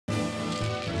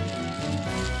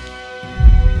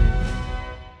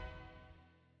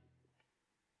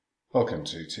Welcome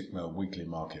to Tickmill Weekly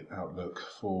Market Outlook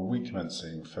for week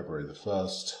commencing February the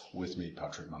 1st, with me,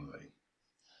 Patrick Munley.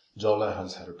 Dollar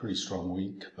has had a pretty strong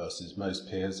week versus most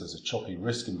peers as a choppy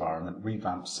risk environment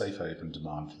revamped safe haven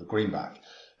demand for the greenback.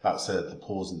 That said, the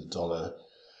pause in the dollar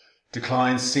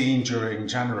decline seen during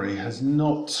January has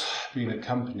not been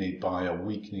accompanied by a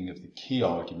weakening of the key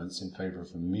arguments in favour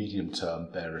of a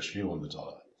medium-term bearish view on the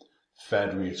dollar.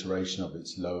 Fed reiteration of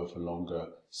its lower for longer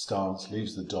stance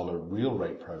leaves the dollar real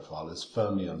rate profile as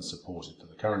firmly unsupported for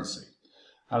the currency,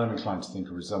 and I'm inclined to think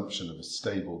a resumption of a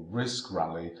stable risk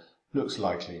rally looks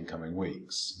likely in coming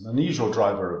weeks. An unusual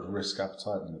driver of risk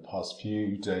appetite in the last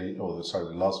few days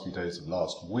of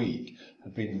last week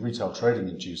had been retail trading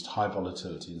induced high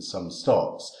volatility in some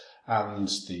stocks and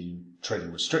the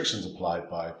trading restrictions applied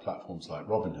by platforms like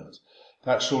Robinhood.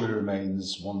 That surely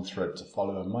remains one thread to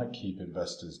follow and might keep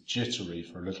investors jittery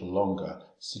for a little longer,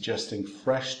 suggesting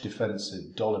fresh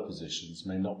defensive dollar positions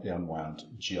may not be unwound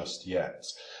just yet.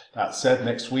 That said,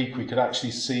 next week we could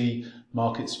actually see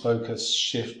markets' focus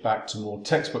shift back to more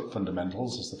textbook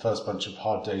fundamentals as the first bunch of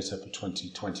hard data for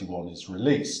 2021 is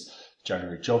released. The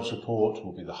January jobs report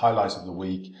will be the highlight of the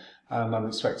week, and I'm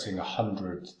expecting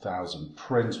 100,000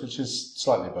 print, which is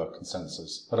slightly above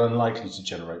consensus, but unlikely to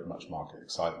generate much market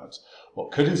excitement.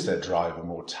 What could instead drive a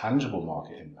more tangible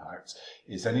market impact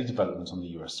is any development on the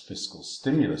US fiscal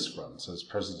stimulus front, as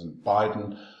President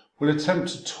Biden will attempt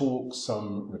to talk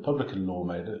some Republican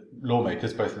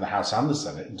lawmakers, both in the House and the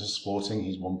Senate, into supporting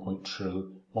his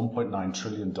 $1.9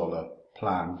 trillion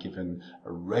plan, given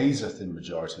a razor-thin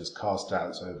majority has cast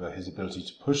doubts over his ability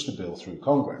to push the bill through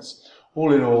Congress.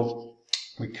 All in all,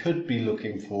 we could be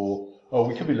looking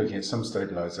at some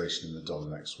stabilization in the dollar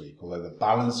next week, although the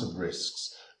balance of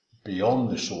risks beyond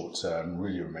the short term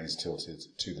really remains tilted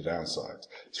to the downside.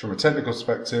 So from a technical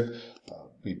perspective,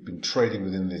 we've been trading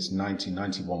within this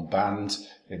 90-91 band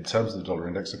in terms of the dollar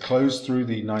index. A close through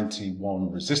the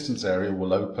 91 resistance area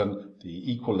will open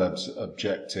the equal levels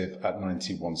objective at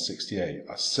 91.68.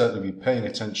 I'll certainly be paying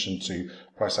attention to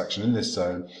price action in this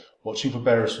zone, watching for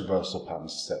bearish reversal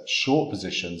patterns to set short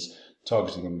positions,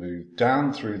 targeting a move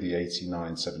down through the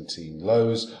 89.17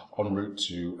 lows en route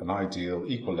to an ideal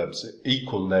equal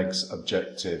legs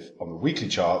objective on the weekly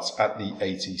charts at the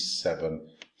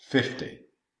 87.50.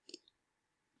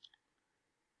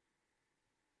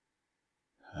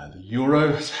 The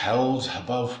euro has held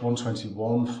above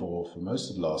 121 for most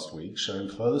of last week, showing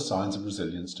further signs of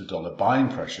resilience to dollar buying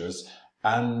pressures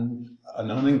and an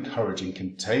unencouraging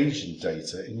contagion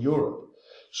data in Europe.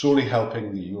 Surely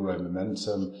helping the euro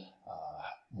momentum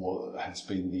has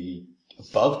been the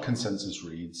above consensus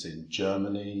reads in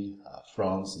Germany,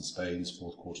 France and Spain's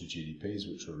fourth quarter GDPs,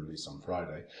 which were released on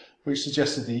Friday, which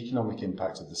suggested the economic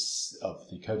impact of the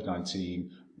COVID-19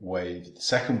 wave, the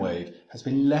second wave, has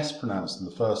been less pronounced than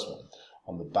the first one.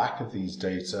 On the back of these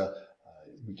data,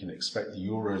 we can expect the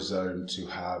Eurozone to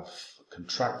have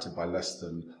contracted by less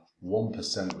than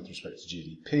 1% with respect to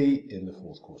GDP in the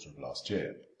fourth quarter of last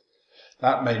year.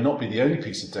 That may not be the only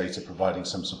piece of data providing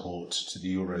some support to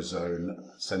the Eurozone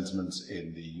sentiment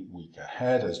in the week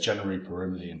ahead, as January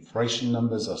preliminary inflation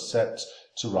numbers are set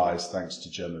to rise thanks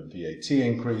to German VAT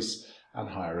increase and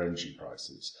higher energy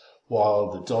prices.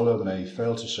 While the dollar may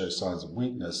fail to show signs of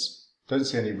weakness, don't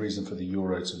see any reason for the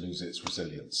euro to lose its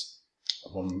resilience.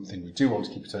 One thing we do want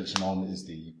to keep attention on is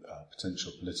the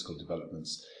potential political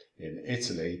developments in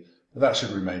Italy, but that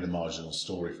should remain a marginal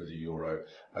story for the euro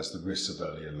as the risks of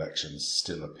early elections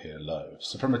still appear low.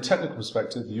 So from a technical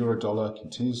perspective, the euro dollar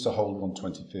continues to hold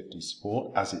 120.50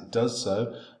 support. As it does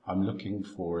so, I'm looking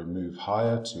for a move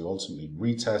higher to ultimately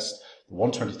retest the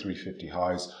 123.50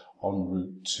 highs en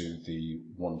route to the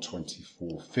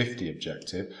 124.50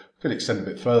 objective. We could extend a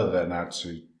bit further there now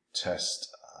to test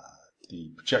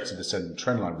the projected ascending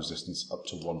trendline resistance up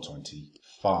to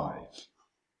 125.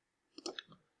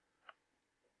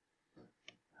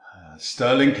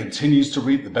 Sterling continues to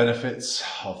reap the benefits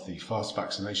of the fast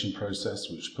vaccination process,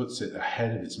 which puts it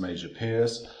ahead of its major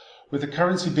peers. With the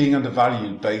currency being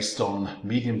undervalued based on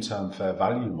medium-term fair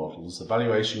value models, the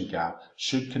valuation gap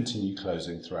should continue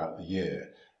closing throughout the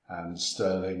year, and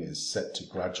sterling is set to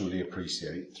gradually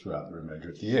appreciate throughout the remainder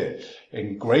of the year,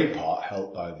 in great part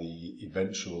helped by the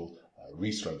eventual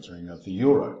restructuring of the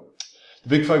euro. The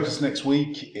big focus next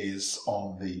week is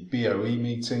on the BOE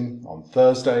meeting on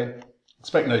Thursday.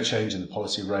 Expect no change in the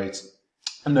policy rate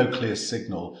and no clear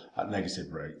signal at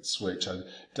negative rates, which I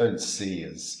don't see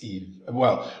as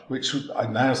which I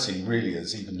now see really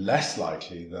as even less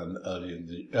likely than earlier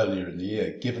in the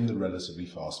year, given the relatively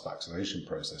fast vaccination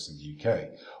process in the UK.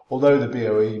 Although the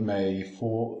BOE may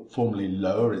formally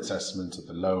lower its estimate of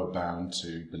the lower bound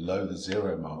to below the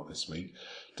zero mark this week,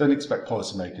 don't expect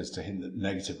policymakers to hint that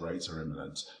negative rates are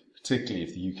imminent, particularly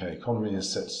if the UK economy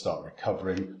is set to start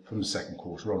recovering from the second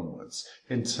quarter onwards,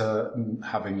 into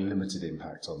having limited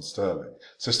impact on sterling.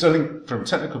 So sterling, from a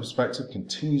technical perspective,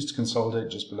 continues to consolidate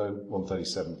just below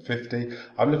 137.50.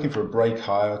 I'm looking for a break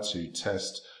higher to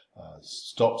test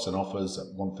stops and offers at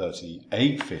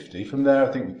 138.50. From there,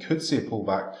 I think we could see a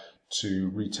pullback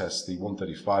to retest the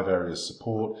 135 area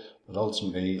support, but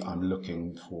ultimately I'm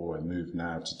looking for a move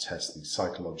now to test the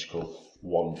psychological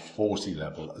 140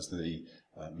 level as the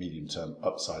medium-term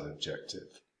upside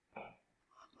objective.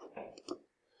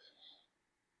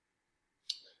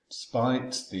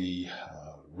 Despite the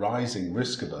rising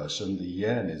risk aversion, the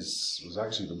yen was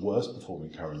actually the worst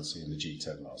performing currency in the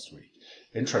G10 last week.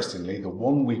 Interestingly, the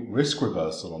 1 week risk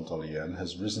reversal on dollar yen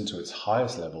has risen to its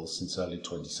highest levels since early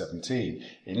 2017,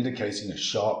 indicating a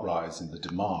sharp rise in the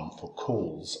demand for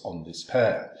calls on this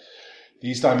pair.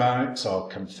 These dynamics are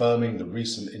confirming the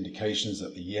recent indications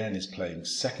that the yen is playing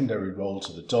secondary role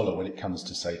to the dollar when it comes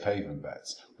to safe haven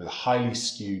bets. With a highly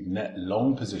skewed net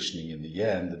long positioning in the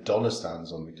yen, the dollar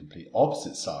stands on the complete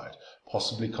opposite side,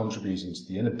 possibly contributing to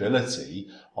the inability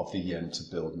of the yen to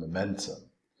build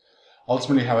momentum.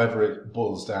 Ultimately, however, it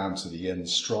boils down to the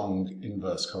yen's strong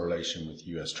inverse correlation with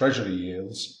US Treasury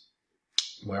yields,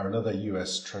 where another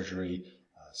US Treasury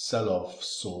sell-off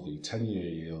saw the 10-year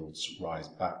yields rise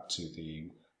back to the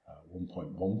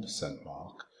 1.1%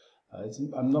 mark.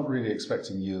 I'm not really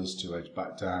expecting yields to edge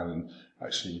back down, and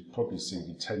actually probably see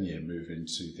the 10-year move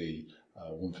into the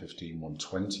 115,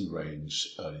 120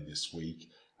 range early this week,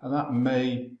 and that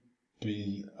may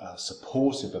be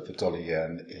supportive of the dollar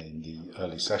yen in the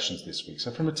early sessions this week. So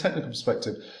from a technical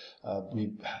perspective,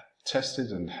 we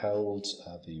tested and held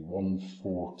the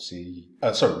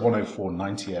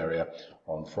 104.90 area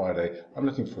on Friday. I'm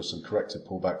looking for some corrective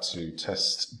pullback to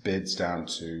test bids down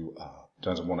to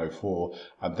 104.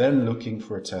 I'm then looking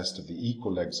for a test of the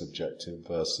equal legs objective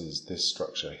versus this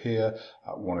structure here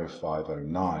at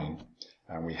 105.09.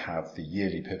 And we have the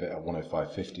yearly pivot at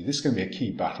 105.50. This is going to be a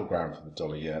key battleground for the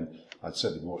dollar yen. I'd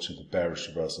certainly be watching for bearish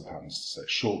reversal patterns to set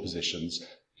short positions.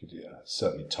 Could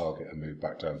certainly target a move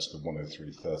back down to the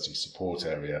 103.30 support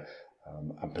area,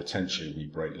 and potentially we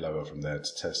break lower from there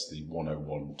to test the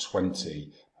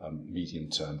 101.20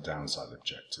 medium-term downside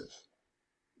objective.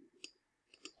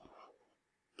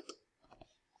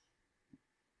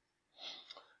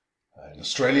 In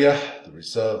Australia, the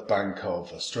Reserve Bank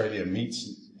of Australia meets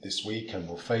this week and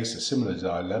will face a similar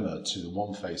dilemma to the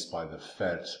one faced by the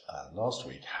Fed last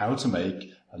week: how to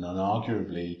make an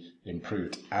unarguably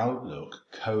improved outlook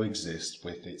coexist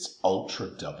with its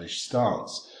ultra-dovish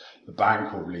stance. The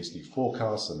bank will release new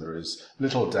forecasts, and there is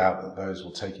little doubt that those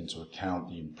will take into account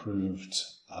the improved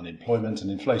unemployment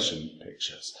and inflation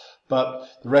pictures. But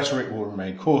the rhetoric will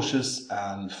remain cautious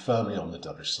and firmly on the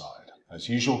dovish side. As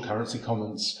usual, currency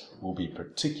comments will be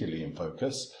particularly in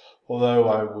focus, although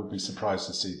I would be surprised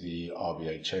to see the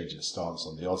RBA change its stance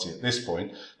on the Aussie at this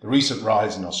point. The recent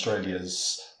rise in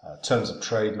Australia's terms of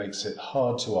trade makes it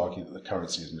hard to argue that the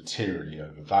currency is materially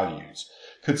overvalued.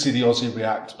 Could see the Aussie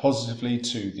react positively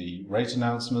to the rate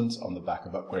announcement on the back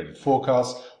of upgraded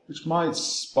forecasts, which might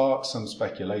spark some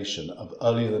speculation of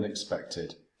earlier than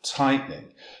expected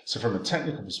tightening. So from a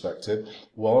technical perspective,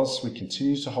 whilst we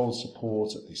continue to hold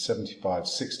support at the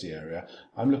 75.60 area,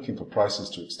 I'm looking for prices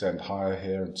to extend higher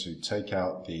here and to take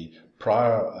out the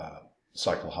prior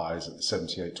cycle highs at the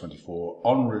 78.24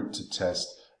 en route to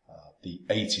test the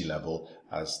 80 level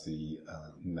as the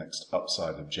next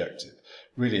upside objective.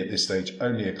 Really at this stage,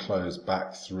 only a close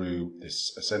back through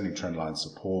this ascending trendline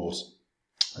support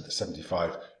at the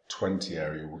 75.20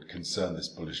 area would concern this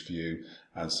bullish view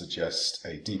and suggest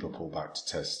a deeper pullback to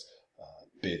test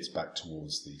bids back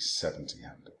towards the 70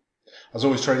 handle. As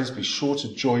always, traders, be sure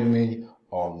to join me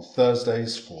on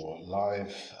Thursdays for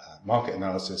live market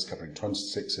analysis covering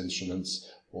 26 instruments,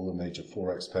 all the major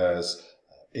forex pairs,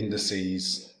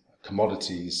 indices,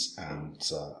 commodities, and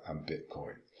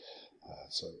Bitcoin.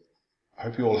 So I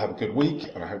hope you all have a good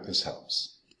week, and I hope this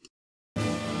helps.